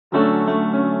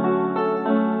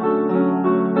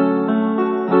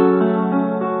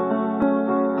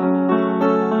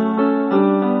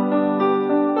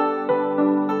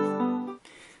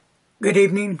Good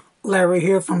evening, Larry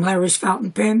here from Larry's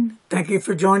Fountain Pen. Thank you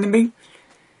for joining me.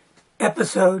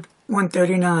 Episode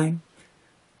 139.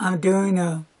 I'm doing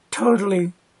a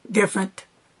totally different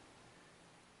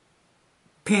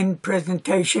pen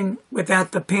presentation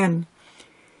without the pen.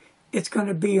 It's going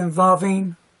to be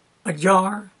involving a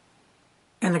jar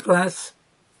and a glass,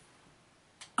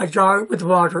 a jar with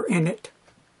water in it,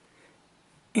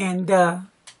 and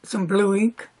some blue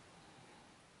ink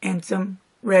and some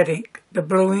red ink. The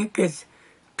blue ink is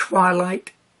Diamine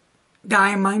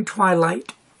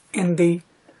Twilight, and the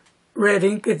red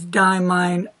ink is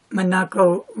Diamine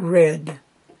Monaco Red.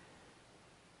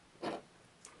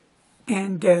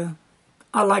 And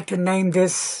I like to name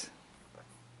this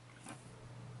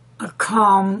a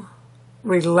calm,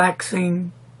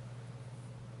 relaxing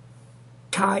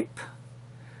type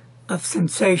of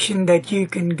sensation that you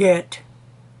can get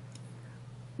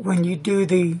when you do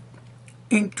the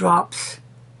ink drops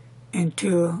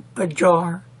into a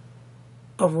jar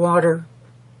of water.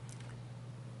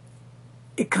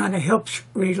 It kind of helps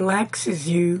relaxes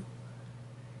you.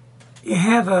 You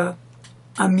have a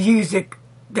music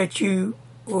that you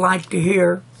like to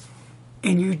hear,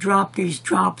 and you drop these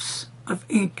drops of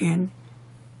ink in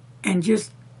and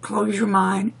just close your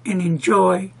mind and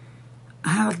enjoy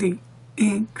how the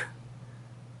ink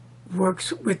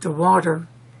works with the water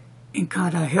and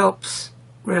kind of helps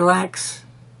relax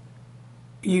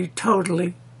you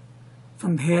totally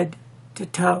from head to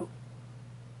toe.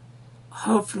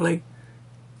 Hopefully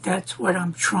that's what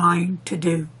I'm trying to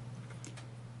do.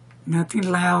 Nothing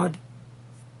loud,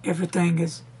 everything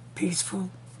is peaceful,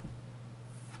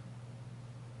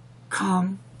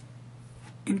 calm,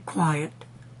 and quiet.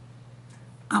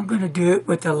 I'm going to do it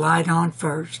with the light on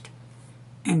first,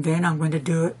 and then I'm going to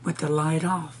do it with the light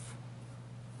off.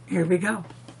 Here we go.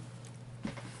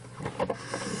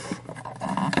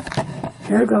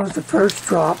 Here goes the first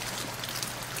drop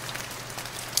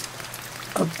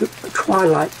of the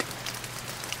Twilight.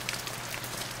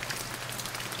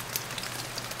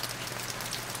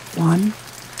 One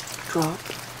drop.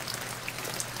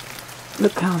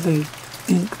 Look how the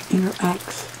ink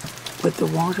interacts with the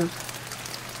water.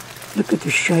 Look at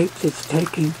the shapes it's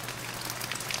taking.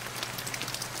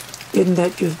 Isn't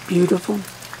that just beautiful?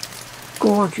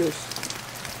 Gorgeous.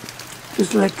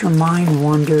 Just let your mind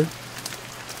wander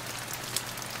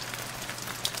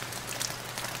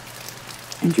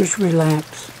and just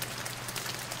relax.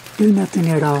 Do nothing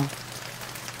at all.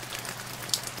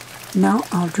 Now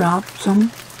I'll drop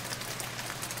some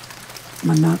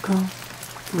Monaco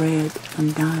Red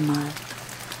from Diamine.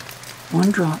 One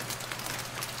drop.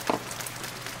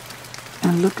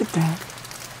 And look at that.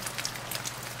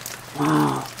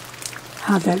 Wow.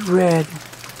 How that red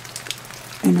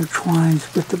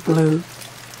intertwines with the blue.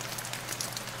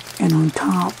 And on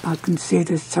top I can see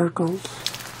the circles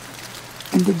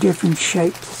and the different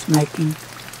shapes it's making.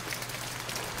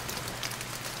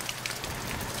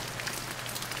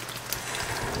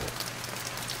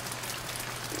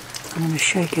 I'm going to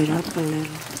shake it up a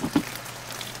little.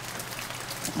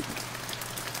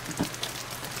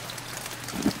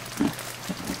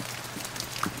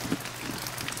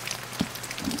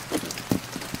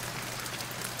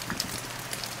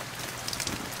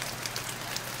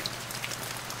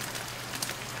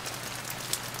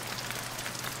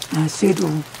 I see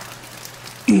the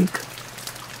ink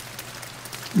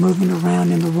moving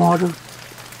around in the water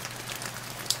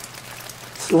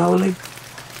slowly,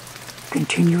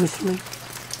 continuously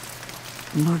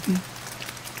moving.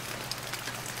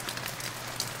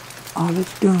 All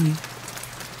it's doing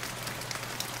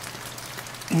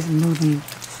is moving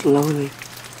slowly,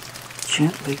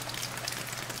 gently.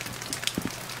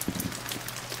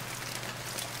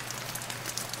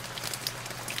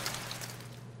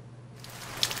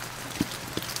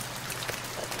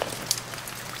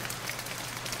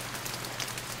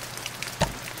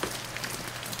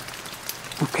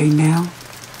 Okay, now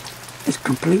it's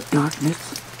complete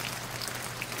darkness.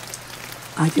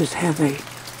 I just have a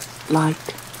light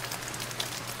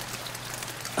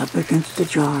up against the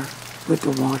jar with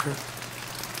the water,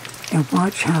 and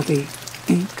watch how the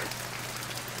ink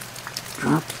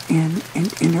drops in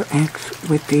and interacts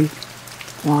with the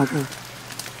water.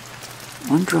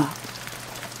 One drop.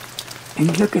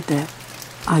 And look at that.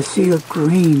 I see a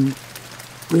green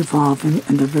revolving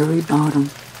in the very bottom.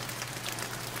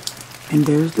 And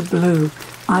there's the blue.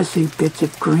 I see bits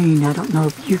of green. I don't know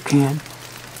if you can.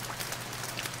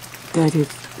 That is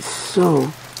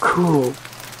so cool.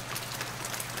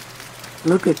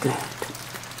 Look at that.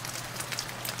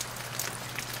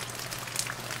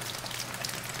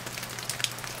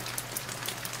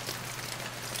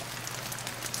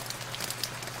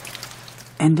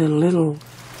 And the little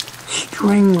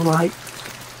string light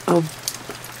of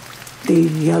the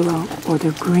yellow or the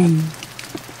green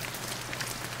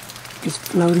is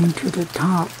floating to the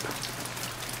top.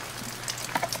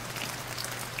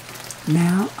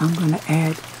 Now I'm going to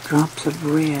add drops of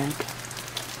red.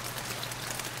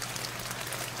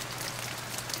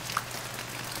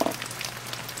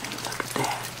 And look at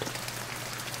that.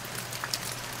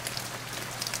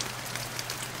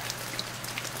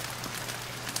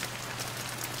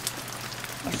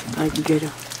 Let's see if I can get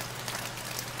a...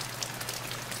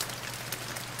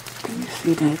 Can you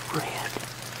see that red?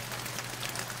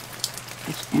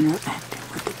 It's interacting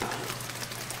with the blue.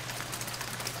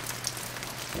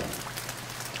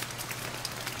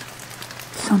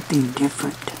 Something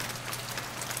different.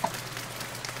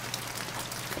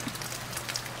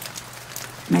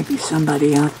 Maybe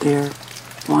somebody out there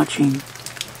watching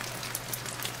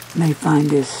may find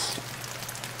this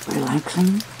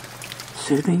relaxing,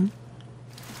 soothing,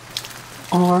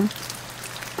 or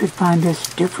could find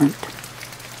this different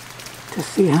to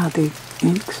see how the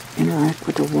inks interact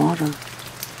with the water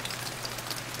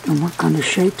and what kind of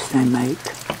shapes they make.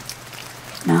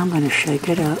 Now I'm going to shake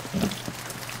it up.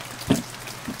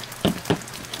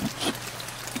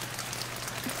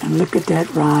 And look at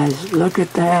that rise. Look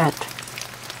at that.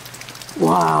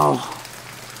 Wow.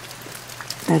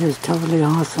 That is totally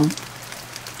awesome.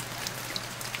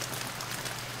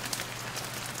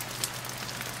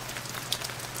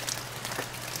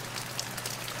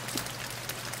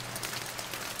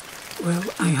 Well,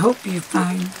 I hope you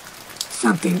find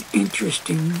something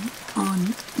interesting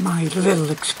on my little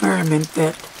experiment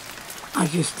that I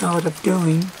just thought of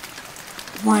doing.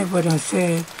 Why would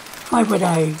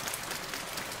I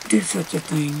do such a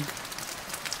thing?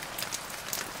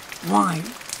 Why?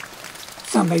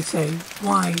 Somebody say,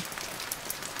 why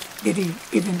did he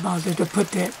even bother to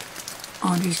put that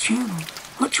on his channel?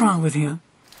 What's wrong with him?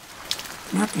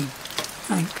 Nothing.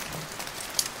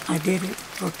 I did it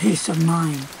for peace of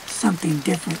mind. Something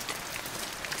different,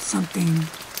 something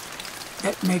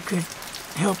that may could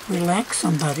help relax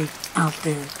somebody out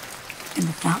there in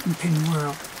the fountain pen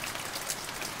world.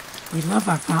 We love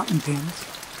our fountain pens,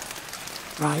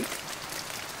 right?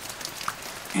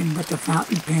 And with the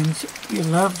fountain pens, you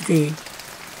love the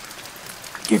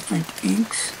different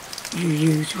inks you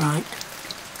use, right?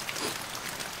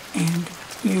 And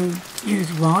you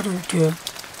use water to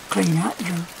clean out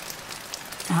your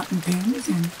fountain pens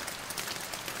and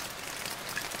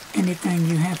anything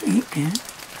you have ink in.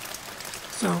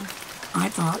 So I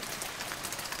thought,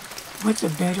 what's a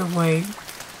better way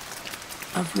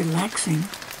of relaxing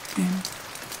than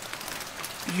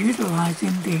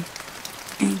utilizing the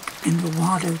ink and the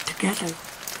water together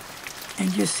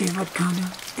and just see what kind of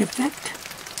effect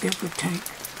it would take.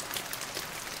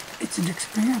 It's an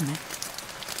experiment.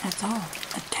 That's all.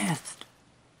 A test.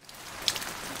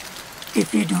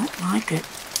 If you don't like it,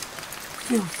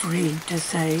 feel free to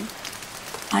say,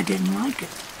 I didn't like it.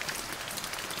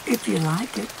 If you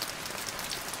like it,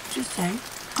 just say,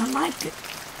 I liked it.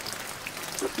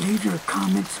 But leave your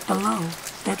comments below.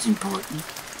 That's important.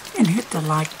 And hit the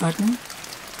like button.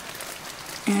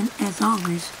 And as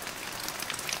always,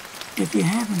 if you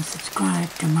haven't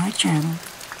subscribed to my channel,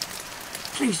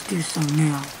 please do so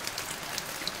now.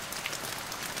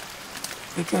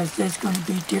 Because there's going to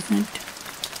be different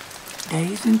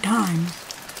days and times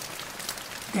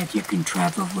that you can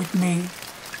travel with me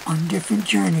on different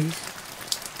journeys,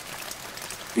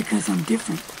 because I'm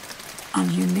different,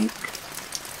 I'm unique,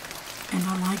 and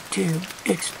I like to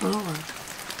explore.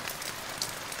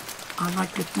 I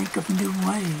like to think of new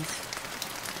ways,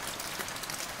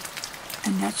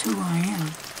 and that's who I am.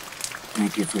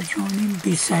 Thank you for joining.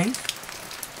 Be safe,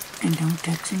 and don't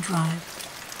text and drive.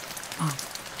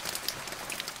 Bye.